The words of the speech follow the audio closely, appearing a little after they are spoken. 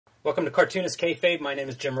Welcome to Cartoonist Kayfabe. My name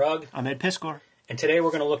is Jim Rugg. I'm Ed Piskor. And today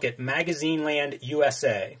we're going to look at Magazineland,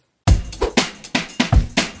 USA.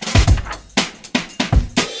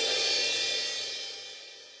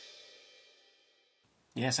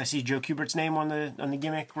 Yes, I see Joe Kubert's name on the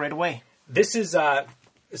gimmick right away. This is, so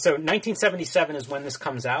 1977 is when this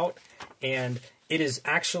comes out, and it is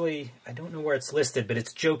actually, I don't know where it's listed, but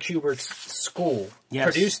it's Joe Kubert's school. Yes.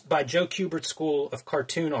 Produced by Joe Kubert's School of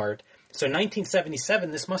Cartoon Art. So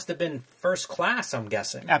 1977, this must have been first class, I'm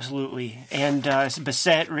guessing. Absolutely. And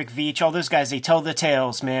Bissett, Rick Veitch, all those guys, they tell the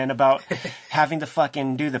tales, man, about having to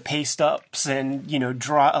fucking do the paste-ups and,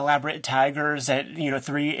 draw elaborate tigers at,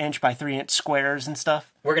 3-inch by 3-inch squares and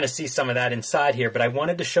stuff. We're going to see some of that inside here, but I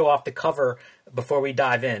wanted to show off the cover before we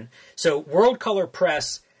dive in. So World Color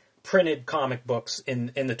Press printed comic books.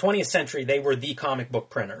 In the 20th century, they were the comic book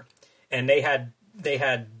printer. And they had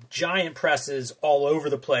giant presses all over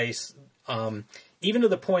the place, even to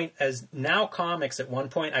the point as Now Comics at one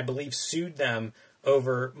point, I believe, sued them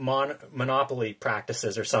over monopoly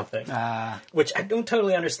practices or something, which I don't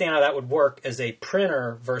totally understand how that would work as a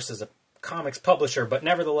printer versus a comics publisher, but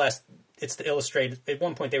nevertheless, it's to illustrate, at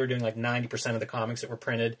one point they were doing like 90% of the comics that were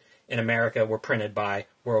printed in America were printed by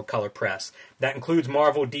World Color Press. That includes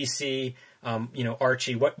Marvel, DC,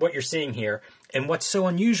 Archie, what you're seeing here. And what's so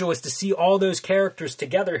unusual is to see all those characters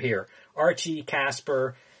together here. Archie,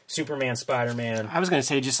 Casper, Superman, Spider-Man. I was going to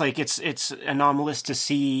say, just like it's anomalous to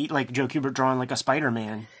see like Joe Kubert drawing like a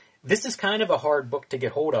Spider-Man. This is kind of a hard book to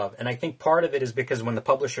get hold of. And I think part of it is because when the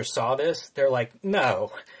publisher saw this, they're like,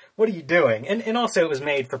 no, what are you doing? And also it was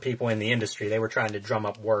made for people in the industry. They were trying to drum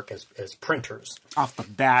up work as printers. Off the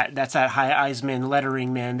bat, that's that high Eisman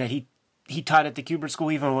lettering, man, that he taught at the Kubert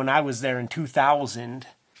School even when I was there in 2000.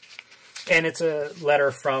 And it's a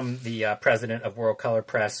letter from the president of World Color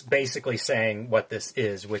Press basically saying what this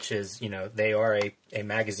is, which is, they are a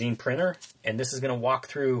magazine printer, and this is going to walk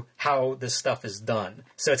through how this stuff is done.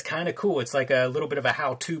 So it's kind of cool. It's like a little bit of a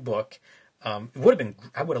how-to book. I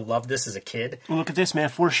would have loved this as a kid. Well, look at this, man,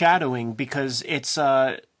 foreshadowing, because it's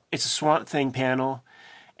a Swamp Thing panel,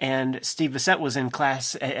 and Steve Bissett was in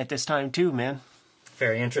class at this time too, man.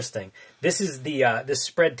 Very interesting. This is this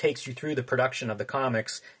spread takes you through the production of the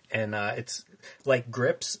comics, and it's like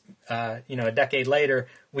Grips. A decade later,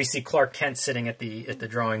 we see Clark Kent sitting at the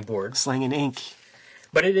drawing board, slinging ink.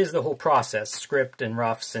 But it is the whole process, script and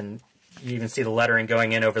roughs, and you even see the lettering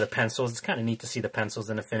going in over the pencils. It's kind of neat to see the pencils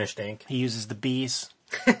in the finished ink. He uses the bees.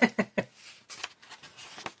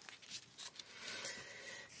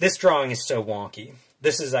 This drawing is so wonky.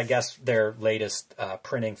 This is, I guess, their latest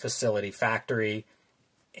printing facility, factory.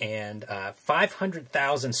 And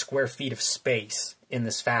 500,000 square feet of space in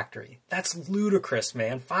this factory. That's ludicrous,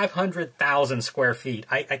 man. 500,000 square feet.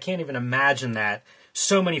 I can't even imagine that.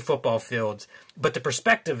 So many football fields. But the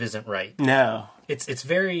perspective isn't right. No. It's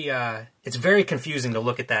very confusing to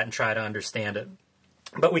look at that and try to understand it.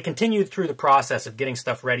 But we continued through the process of getting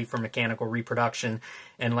stuff ready for mechanical reproduction,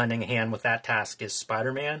 and lending a hand with that task is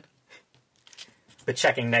Spider-Man. But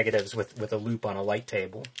checking negatives with a loop on a light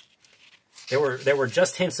table. There were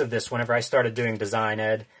just hints of this whenever I started doing design,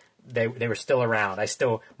 Ed. They were still around.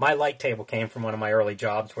 My light table came from one of my early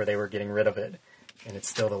jobs where they were getting rid of it, and it's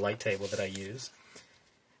still the light table that I use.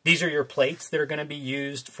 These are your plates that are going to be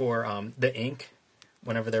used for the ink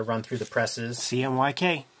whenever they're run through the presses.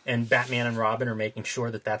 CMYK. And Batman and Robin are making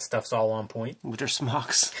sure that stuff's all on point. With their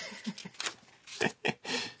smocks.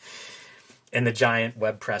 And the giant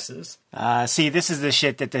web presses. See, this is the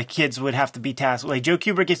shit that the kids would have to be tasked. Like, Joe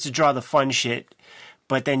Kubert gets to draw the fun shit,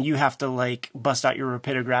 but then you have to, like, bust out your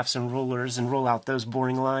rapidographs and rulers and roll out those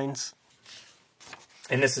boring lines.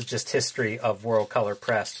 And this is just history of World Color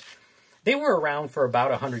Press. They were around for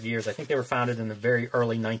about 100 years. I think they were founded in the very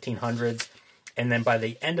early 1900s. And then by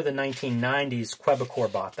the end of the 1990s,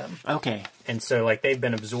 Quebecor bought them. Okay. And so, like, they've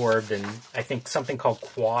been absorbed, and I think something called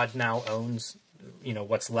Quad now owns,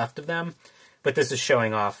 what's left of them. But this is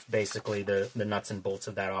showing off, basically, the nuts and bolts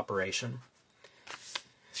of that operation.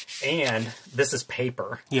 And this is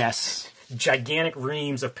paper. Yes. Gigantic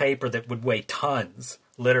reams of paper that would weigh tons.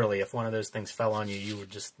 Literally, if one of those things fell on you, you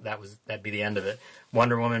would just, that'd be the end of it.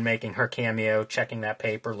 Wonder Woman making her cameo, checking that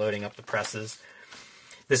paper, loading up the presses.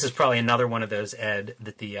 This is probably another one of those, Ed,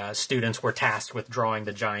 that the students were tasked with drawing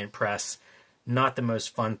the giant press. Not the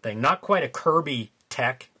most fun thing. Not quite a Kirby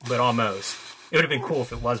tech, but almost. It would have been cool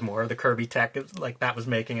if it was more. The Kirby tech, like that was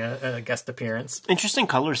making a guest appearance. Interesting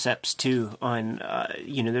color seps, too, on,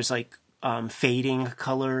 there's like fading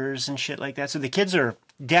colors and shit like that. So the kids are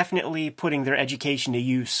definitely putting their education to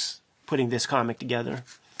use, putting this comic together.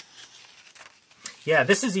 Yeah,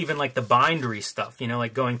 this is even like the bindery stuff, you know,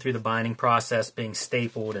 like going through the binding process, being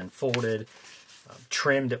stapled and folded,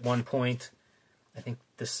 trimmed at one point. I think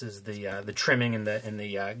this is the trimming and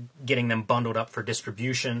the getting them bundled up for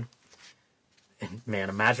distribution. And man,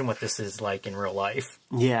 imagine what this is like in real life.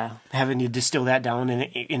 Yeah, having to distill that down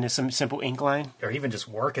into some simple ink line. Or even just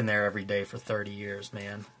working there every day for 30 years,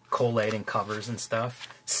 man. Collating covers and stuff.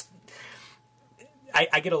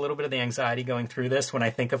 I get a little bit of the anxiety going through this when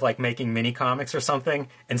I think of like making mini comics or something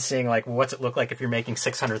and seeing like what's it look like if you're making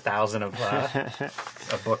 600,000 of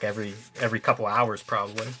a book every couple hours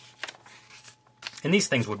probably. And these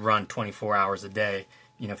things would run 24 hours a day.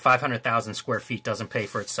 You know, 500,000 square feet doesn't pay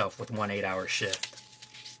for itself with one 8-hour shift.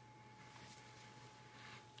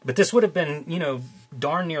 But this would have been, you know,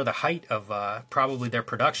 darn near the height of probably their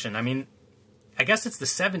production. I mean, I guess it's the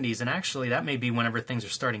 70s, and actually that may be whenever things are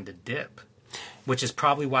starting to dip. Which is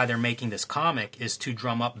probably why they're making this comic, is to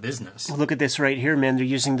drum up business. Look at this right here, man. They're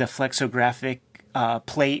using the flexographic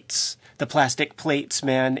plates, the plastic plates,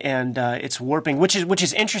 man, and it's warping, which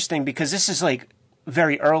is interesting because this is like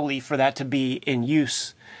very early for that to be in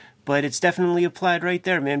use. But it's definitely applied right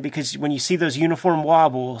there, man, because when you see those uniform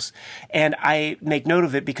wobbles, and I make note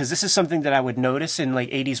of it because this is something that I would notice in like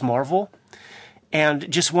 80s Marvel,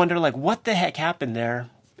 and just wonder like what the heck happened there.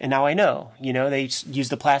 And now I know, you know, they used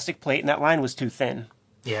the plastic plate and that line was too thin.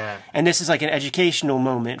 Yeah. And this is like an educational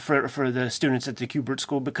moment for the students at the Kubert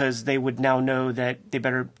school because they would now know that they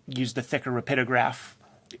better use the thicker rapidograph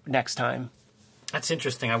next time. That's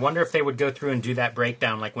interesting. I wonder if they would go through and do that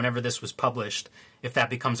breakdown, like whenever this was published, if that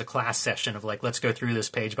becomes a class session of like, let's go through this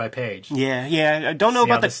page by page. Yeah. I don't know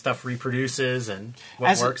about how this stuff reproduces and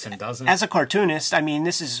what works and doesn't. As a cartoonist, I mean,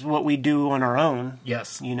 this is what we do on our own.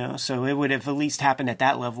 Yes. You know, so it would have at least happened at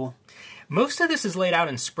that level. Most of this is laid out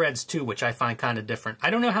in spreads too, which I find kind of different. I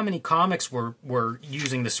don't know how many comics were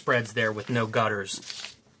using the spreads there with no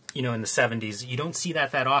gutters. You know, in the 70s. You don't see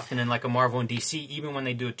that often in like a Marvel and DC. Even when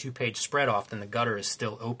they do a 2-page spread, often the gutter is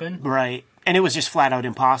still open. Right. And it was just flat out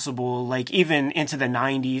impossible. Like even into the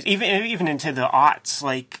 90s, even into the aughts,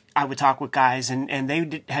 like I would talk with guys and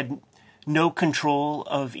they had no control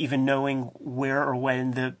of even knowing where or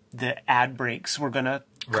when the ad breaks were going to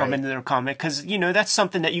come into their comic. Because, you know, that's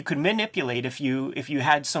something that you could manipulate if you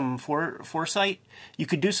had some foresight. You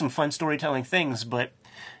could do some fun storytelling things, but,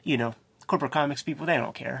 you know, corporate comics people, they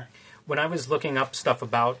don't care. When I was looking up stuff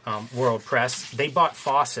about World Press, they bought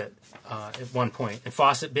Fawcett at one point. And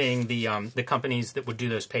Fawcett being the companies that would do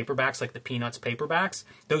those paperbacks, like the Peanuts paperbacks.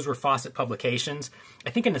 Those were Fawcett publications. I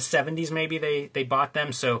think in the 70s maybe they bought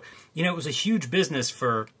them. So, you know, it was a huge business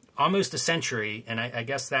for almost a century. And I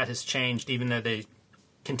guess that has changed, even though they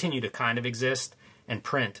continue to kind of exist and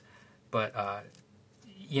print. But,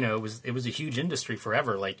 you know, it was a huge industry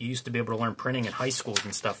forever. Like, you used to be able to learn printing in high schools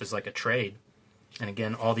and stuff as like a trade. And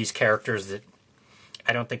again, all these characters that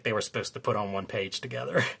I don't think they were supposed to put on one page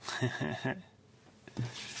together.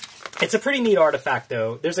 It's a pretty neat artifact,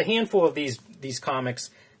 though. There's a handful of these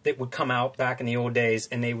comics that would come out back in the old days,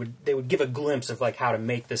 and they would give a glimpse of like how to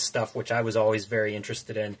make this stuff, which I was always very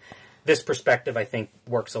interested in. This perspective, I think,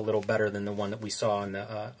 works a little better than the one that we saw on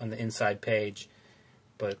the inside page.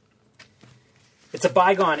 But it's a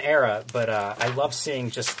bygone era, but I love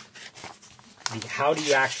seeing just how do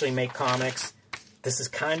you actually make comics. This is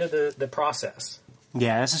kind of the process.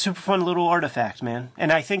 Yeah, it's a super fun little artifact, man.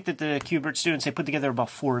 And I think that the Kubert students, they put together about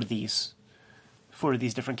 4 of these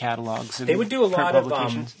different catalogs. They would do a lot of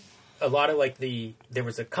like there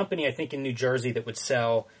was a company, I think, in New Jersey that would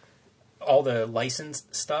sell all the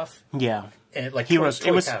licensed stuff. Yeah. And like Heroes,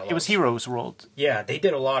 it was Heroes World. Yeah, they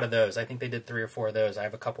did a lot of those. I think they did 3 or 4 of those. I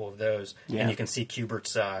have a couple of those. Yeah. And you can see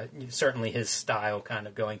Kubert's, certainly his style kind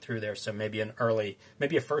of going through there. So maybe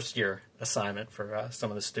maybe a first-year assignment for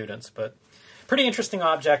some of the students. But pretty interesting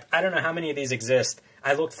object. I don't know how many of these exist.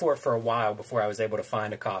 I looked for it for a while before I was able to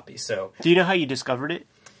find a copy. So, do you know how you discovered it?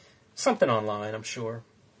 Something online, I'm sure.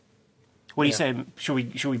 What do you say?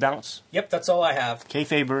 Should we bounce? Yep, that's all I have.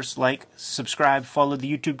 Kayfabers, like, subscribe, follow the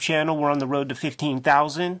YouTube channel. We're on the road to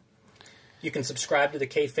 15,000. You can subscribe to the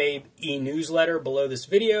Kayfabe e-newsletter below this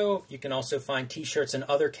video. You can also find t-shirts and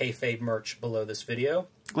other Kayfabe merch below this video.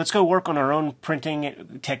 Let's go work on our own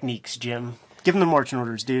printing techniques, Jim. Give them the marching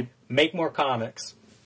orders, dude. Make more comics.